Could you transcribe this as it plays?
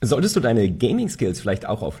Solltest du deine Gaming-Skills vielleicht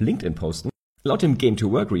auch auf LinkedIn posten? Laut dem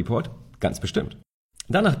Game-to-Work-Report ganz bestimmt.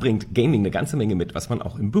 Danach bringt Gaming eine ganze Menge mit, was man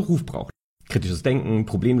auch im Beruf braucht. Kritisches Denken,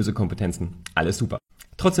 Problemlösekompetenzen, alles super.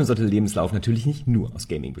 Trotzdem sollte der Lebenslauf natürlich nicht nur aus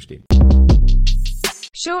Gaming bestehen.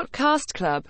 Shortcast Club